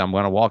ingredients. I'm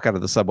going to walk out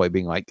of the Subway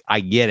being like, I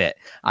get it.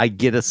 I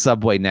get a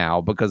Subway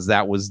now because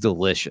that was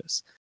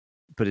delicious.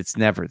 But it's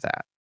never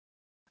that.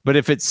 But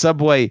if it's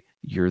Subway,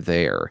 you're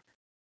there.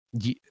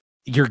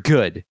 You're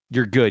good.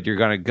 You're good. You're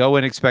going to go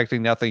in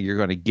expecting nothing. You're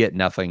going to get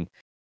nothing,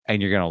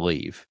 and you're going to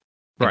leave.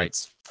 And right.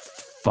 It's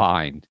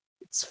fine.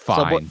 It's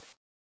fine.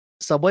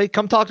 Subway,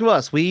 come talk to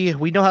us. We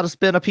know how to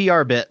spin a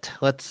PR bit.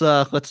 Let's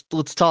talk.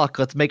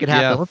 Let's make it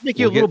happen. Yeah, let's make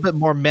you a little bit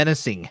more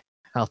menacing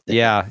out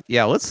there.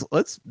 Yeah.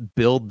 Let's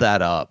build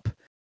that up.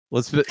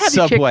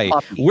 Subway.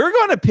 We're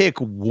gonna pick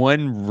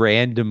one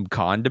random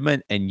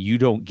condiment, and you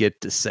don't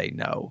get to say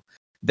no.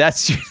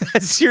 That's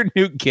your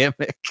new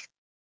gimmick.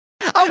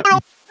 I would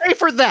almost pay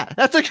for that.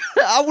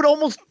 I would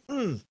almost.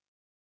 You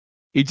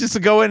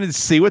just go in and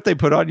see what they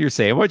put on your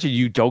sandwich, and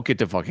you don't get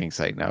to fucking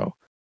say no.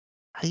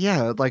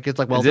 Yeah, like it's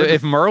like, well,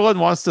 if Merlin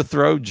wants to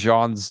throw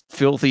John's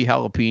filthy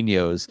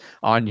jalapenos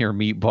on your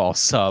meatball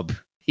sub,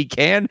 he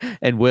can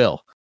and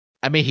will.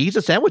 I mean, he's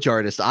a sandwich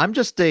artist. I'm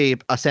just a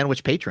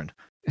sandwich patron.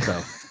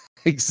 So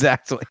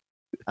exactly.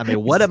 I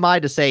mean, what am I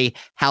to say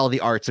how the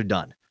arts are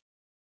done?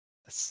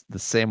 The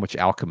sandwich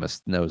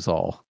alchemist knows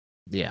all.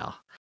 Yeah.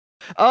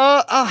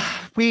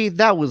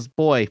 That was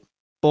boy,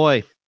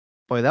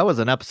 that was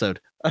an episode.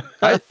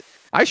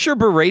 I sure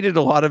berated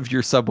a lot of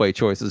your Subway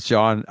choices,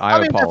 John. I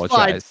mean,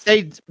 apologize.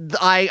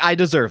 I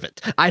deserve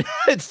it.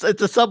 It's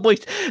a Subway.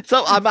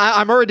 So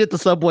I'm already at the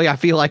Subway. I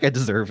feel like I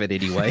deserve it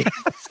anyway.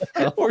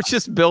 We're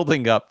just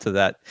building up to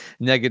that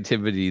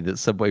negativity that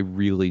Subway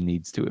really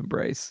needs to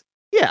embrace.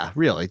 Yeah,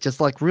 really. Just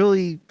like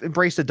really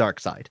embrace the dark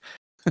side.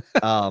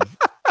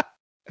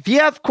 If you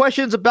have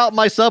questions about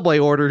my Subway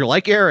order,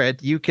 like Aaron,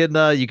 you can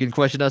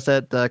question us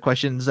at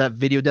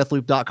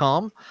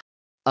questions@videodeathloop.com.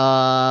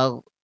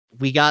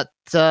 We got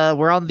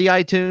we're on the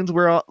iTunes,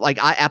 we're on like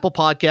Apple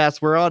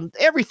Podcasts, we're on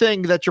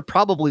everything that you're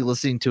probably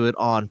listening to it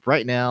on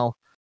right now.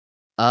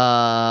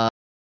 Tell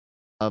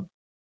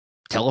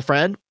a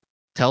friend,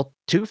 tell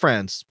 2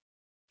 friends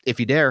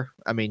if you dare.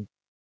 I mean,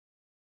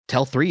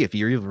 tell 3 if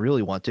you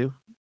really want to.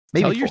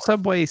 Maybe tell 4. your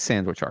Subway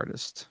sandwich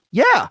artist.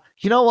 Yeah,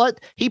 you know what?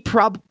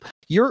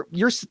 Your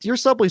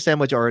Subway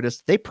sandwich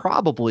artist. They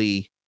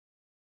probably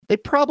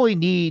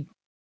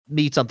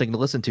need something to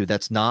listen to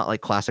that's not like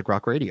classic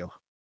rock radio.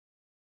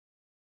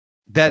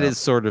 That is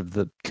sort of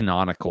the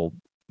canonical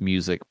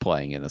music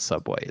playing in a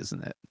Subway,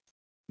 isn't it?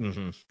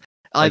 Mm-hmm.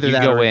 Either you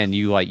go in,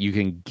 you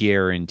can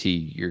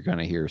guarantee you're going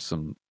to hear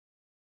some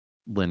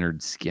Leonard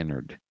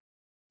Skinnerd.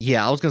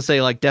 Yeah, I was gonna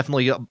say like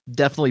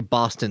definitely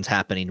Boston's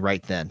happening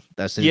right then.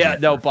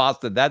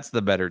 Boston. That's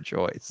the better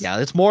choice. Yeah,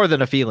 it's more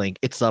than a feeling.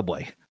 It's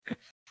Subway.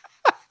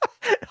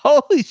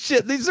 Holy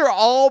shit! These are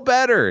all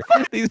better.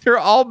 These are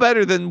all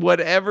better than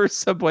whatever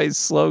Subway's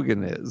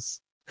slogan is.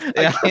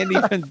 I can't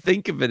even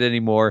think of it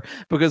anymore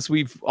because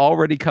we've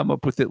already come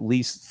up with at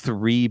least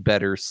 3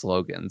 better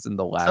slogans in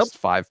the last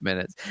 5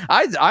 minutes.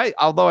 I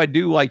although I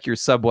do like your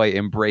Subway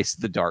embrace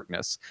the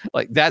darkness.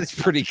 Like that's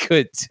pretty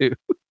good too.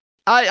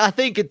 I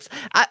think it's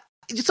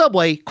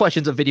Subway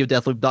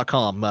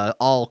questions@videodeathloop.com.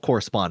 All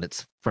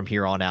correspondence from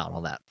here on out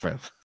on that.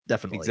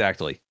 Definitely.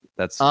 Exactly.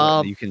 That's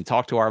you can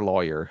talk to our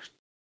lawyer.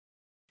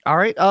 All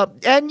right.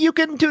 And you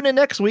can tune in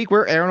next week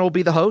where Aaron will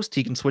be the host.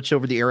 He can switch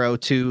over the arrow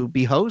to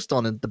be host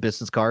on the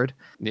business card.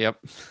 Yep.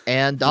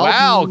 And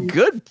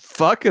good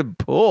fucking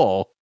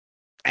pull.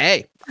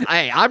 Hey,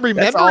 I'm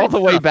remembering That's all the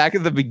way back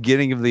at the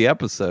beginning of the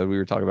episode. We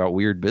were talking about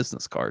weird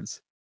business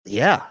cards.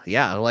 Yeah.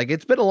 Like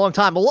it's been a long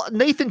time.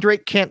 Nathan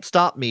Drake can't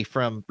stop me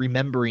from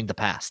remembering the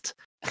past.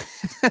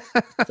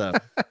 So,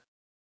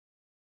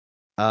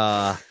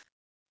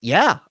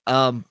 yeah.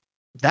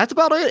 That's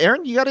about it.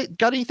 Aaron, you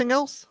got anything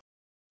else?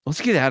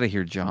 Let's get out of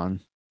here,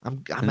 John.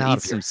 I'm and out eat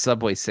of some here.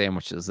 Subway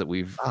sandwiches that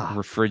we've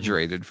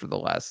refrigerated for the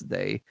last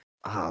day.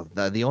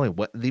 The only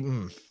way.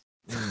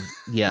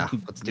 Yeah,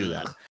 let's do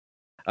that.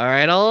 All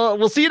right,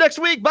 we'll see you next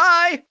week.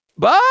 Bye.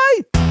 Bye.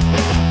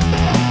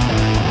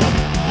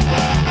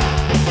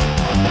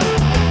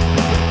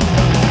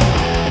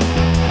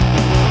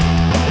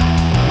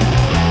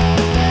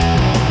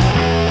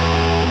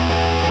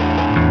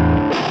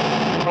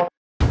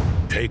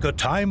 Take a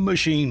time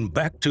machine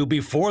back to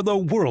before the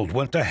world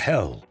went to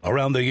hell,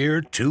 around the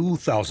year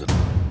 2000.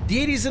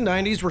 The 80s and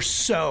 90s were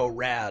so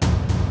rad.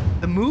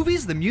 The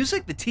movies, the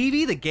music, the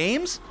TV, the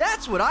games,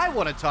 that's what I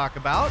want to talk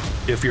about.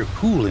 If you're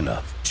cool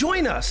enough,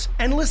 Join us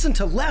and listen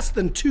to Less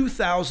Than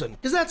 2000,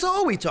 because that's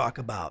all we talk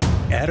about.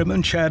 Adam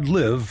and Chad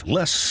live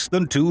less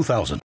than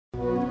 2000.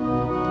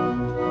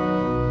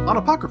 On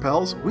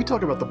Apocrypals, we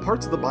talk about the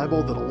parts of the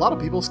Bible that a lot of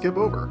people skip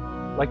over.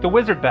 Like the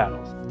wizard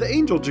battles, The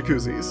angel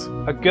jacuzzis,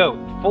 a goat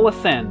full of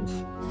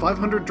sins,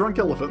 500 drunk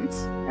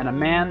elephants, and a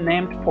man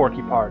named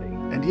Porky Party.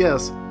 and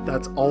yes,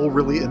 that's all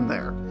really in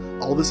there.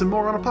 All this and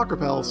more on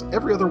Apocrypals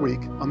every other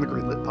week on the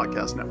Greenlit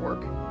Podcast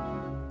Network.